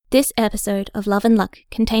This episode of Love and Luck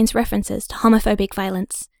contains references to homophobic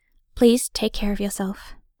violence. Please take care of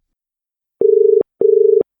yourself.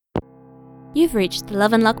 You've reached the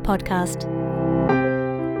Love and Luck podcast.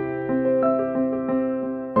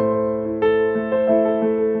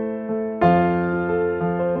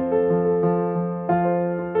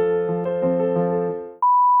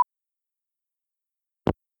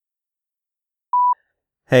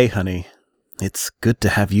 Hey honey, it's good to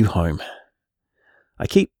have you home. I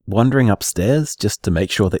keep wandering upstairs just to make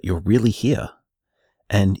sure that you're really here.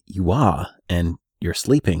 And you are, and you're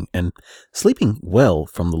sleeping, and sleeping well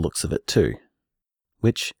from the looks of it too.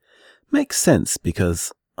 Which makes sense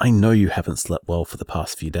because I know you haven't slept well for the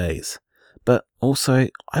past few days. But also,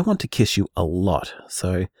 I want to kiss you a lot,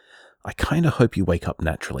 so I kinda hope you wake up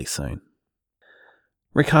naturally soon.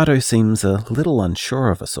 Ricardo seems a little unsure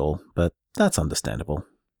of us all, but that's understandable.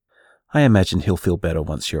 I imagine he'll feel better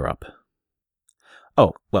once you're up.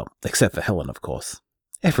 Oh, well, except for Helen, of course.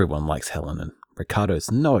 Everyone likes Helen, and Ricardo's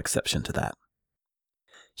no exception to that.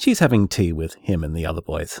 She's having tea with him and the other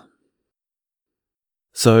boys.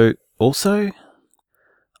 So, also,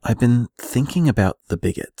 I've been thinking about the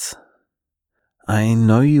bigots. I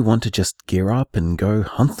know you want to just gear up and go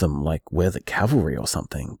hunt them like we're the cavalry or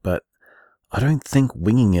something, but I don't think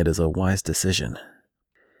winging it is a wise decision.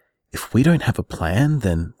 If we don't have a plan,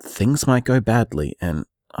 then things might go badly, and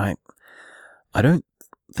I don't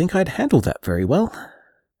think I'd handle that very well.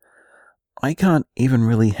 I can't even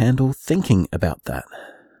really handle thinking about that.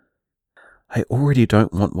 I already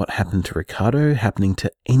don't want what happened to Ricardo happening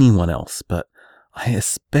to anyone else, but I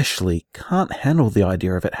especially can't handle the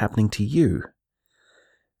idea of it happening to you.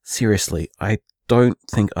 Seriously, I don't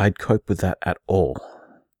think I'd cope with that at all.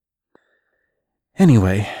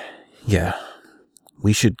 Anyway, yeah,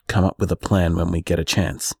 we should come up with a plan when we get a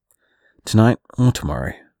chance. Tonight or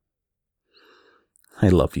tomorrow. I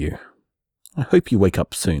love you. I hope you wake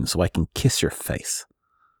up soon so I can kiss your face.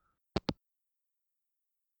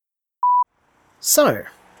 So,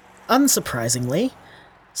 unsurprisingly,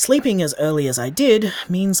 sleeping as early as I did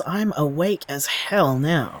means I'm awake as hell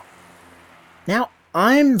now. Now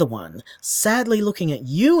I'm the one sadly looking at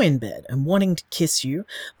you in bed and wanting to kiss you,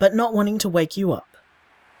 but not wanting to wake you up.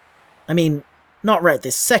 I mean, not right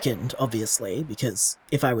this second, obviously, because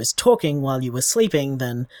if I was talking while you were sleeping,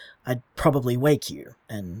 then I'd probably wake you,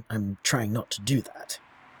 and I'm trying not to do that.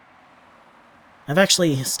 I've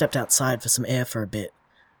actually stepped outside for some air for a bit.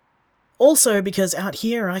 Also because out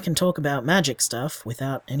here I can talk about magic stuff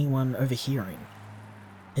without anyone overhearing.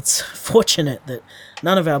 It's fortunate that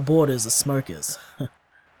none of our boarders are smokers.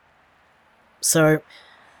 So,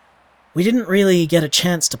 we didn't really get a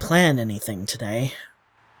chance to plan anything today.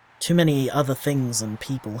 Too many other things and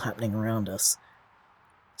people happening around us.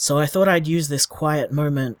 So I thought I'd use this quiet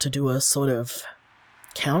moment to do a sort of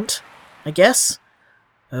count, I guess,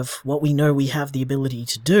 of what we know we have the ability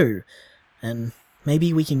to do, and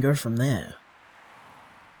maybe we can go from there.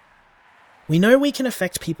 We know we can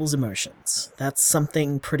affect people's emotions. That's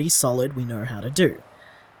something pretty solid we know how to do.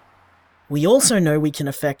 We also know we can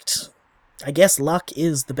affect, I guess luck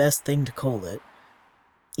is the best thing to call it.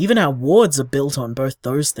 Even our wards are built on both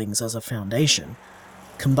those things as a foundation,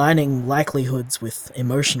 combining likelihoods with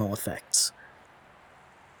emotional effects.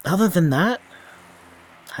 Other than that,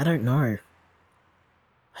 I don't know.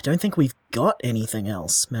 I don't think we've got anything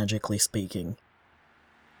else, magically speaking.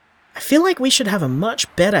 I feel like we should have a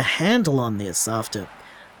much better handle on this after,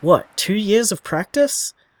 2 years of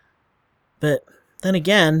practice? But then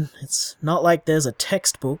again, it's not like there's a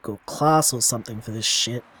textbook or class or something for this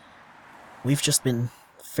shit. We've just been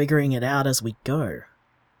figuring it out as we go.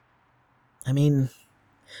 I mean,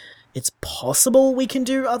 it's possible we can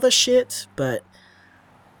do other shit, but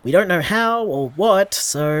we don't know how or what,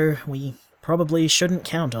 so we probably shouldn't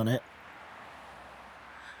count on it.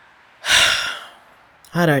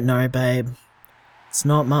 I don't know, babe. It's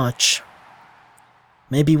not much.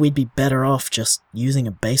 Maybe we'd be better off just using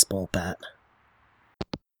a baseball bat.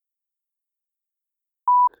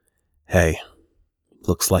 Hey,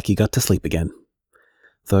 looks like you got to sleep again.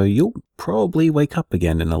 Though you'll probably wake up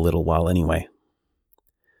again in a little while anyway.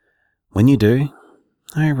 When you do,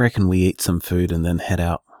 I reckon we eat some food and then head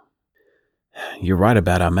out. You're right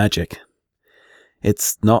about our magic.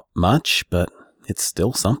 It's not much, but it's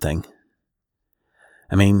still something.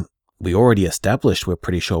 I mean, we already established we're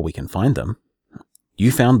pretty sure we can find them.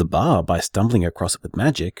 You found the bar by stumbling across it with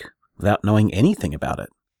magic, without knowing anything about it.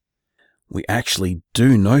 We actually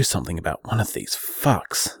do know something about one of these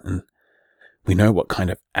fucks, and we know what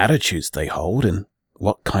kind of attitudes they hold and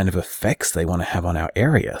what kind of effects they want to have on our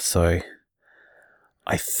area, so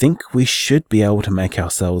I think we should be able to make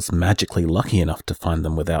ourselves magically lucky enough to find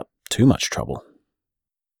them without too much trouble.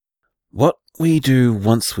 What we do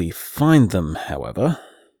once we find them, however...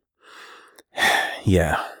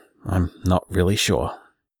 yeah, I'm not really sure.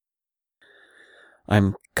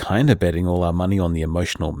 I'm kinda betting all our money on the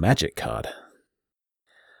emotional magic card.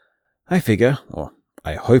 I figure, or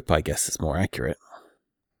I hope I guess is more accurate,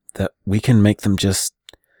 that we can make them just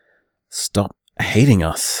stop hating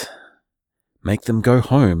us. Make them go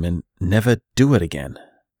home and never do it again.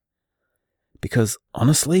 Because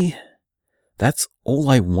honestly, that's all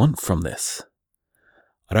I want from this.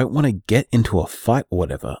 I don't want to get into a fight or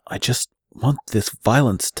whatever. I just want this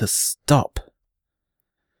violence to stop.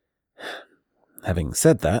 Having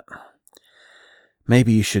said that,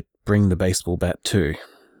 maybe you should bring the baseball bat too,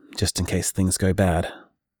 just in case things go bad.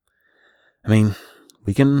 I mean,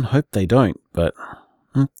 we can hope they don't, but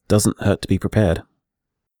it doesn't hurt to be prepared.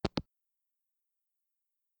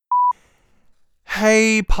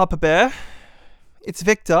 Hey, Papa Bear. It's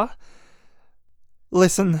Victor.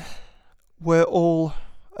 Listen, we're all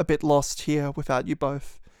a bit lost here without you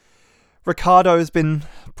both. Ricardo's been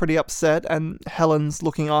pretty upset and Helen's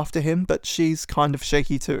looking after him, but she's kind of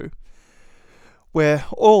shaky too. We're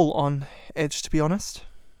all on edge, to be honest.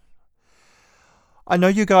 I know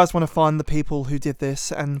you guys want to find the people who did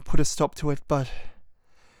this and put a stop to it, but...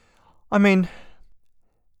 I mean...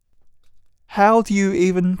 how do you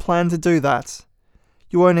even plan to do that?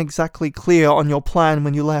 You weren't exactly clear on your plan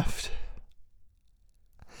when you left.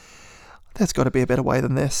 There's got to be a better way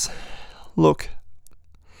than this. Look,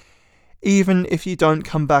 even if you don't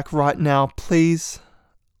come back right now, please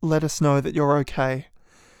let us know that you're okay.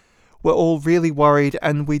 We're all really worried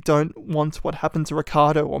and we don't want what happened to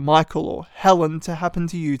Ricardo or Michael or Helen to happen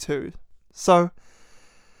to you two. So,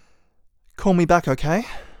 call me back, okay?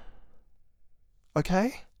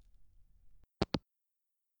 Okay?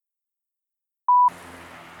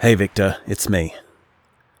 Hey Victor, it's me.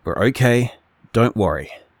 We're okay, don't worry.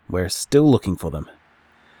 We're still looking for them.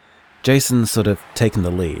 Jason's sort of taken the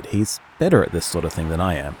lead. He's better at this sort of thing than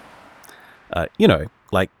I am.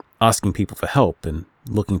 Like asking people for help and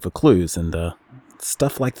looking for clues and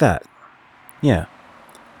stuff like that. Yeah.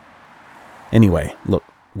 Anyway, look,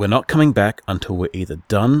 we're not coming back until we're either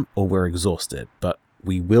done or we're exhausted, but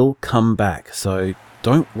we will come back, so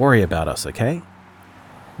don't worry about us, okay?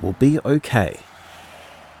 We'll be okay.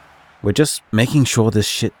 We're just making sure this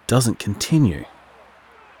shit doesn't continue.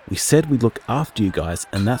 We said we'd look after you guys,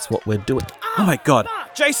 and that's what we're doing. Oh my god,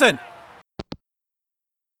 Jason!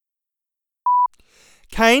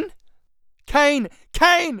 Kane? Kane!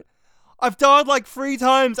 Kane! I've dialed like 3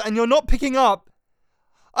 times and you're not picking up.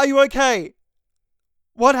 Are you okay?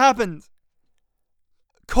 What happened?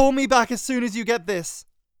 Call me back as soon as you get this.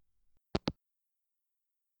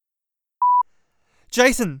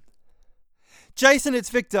 Jason! Jason, it's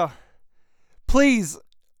Victor. Please,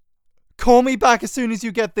 call me back as soon as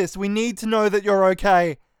you get this. We need to know that you're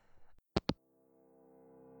okay.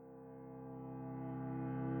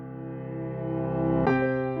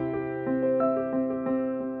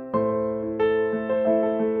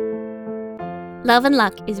 Love and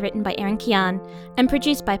Luck is written by Erin Kian and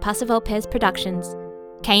produced by Parsifal Pez Productions.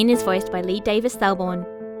 Kane is voiced by Lee Davis Thalborn.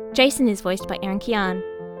 Jason is voiced by Erin Kian.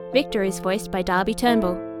 Victor is voiced by Darby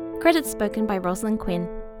Turnbull. Credits spoken by Rosalind Quinn.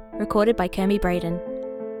 Recorded by Kermie Braden.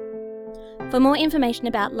 For more information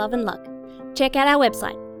about Love and Luck, check out our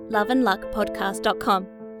website, loveandluckpodcast.com.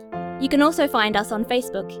 You can also find us on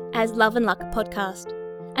Facebook as Love and Luck Podcast,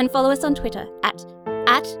 and follow us on Twitter at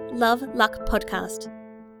Love Luck Podcast.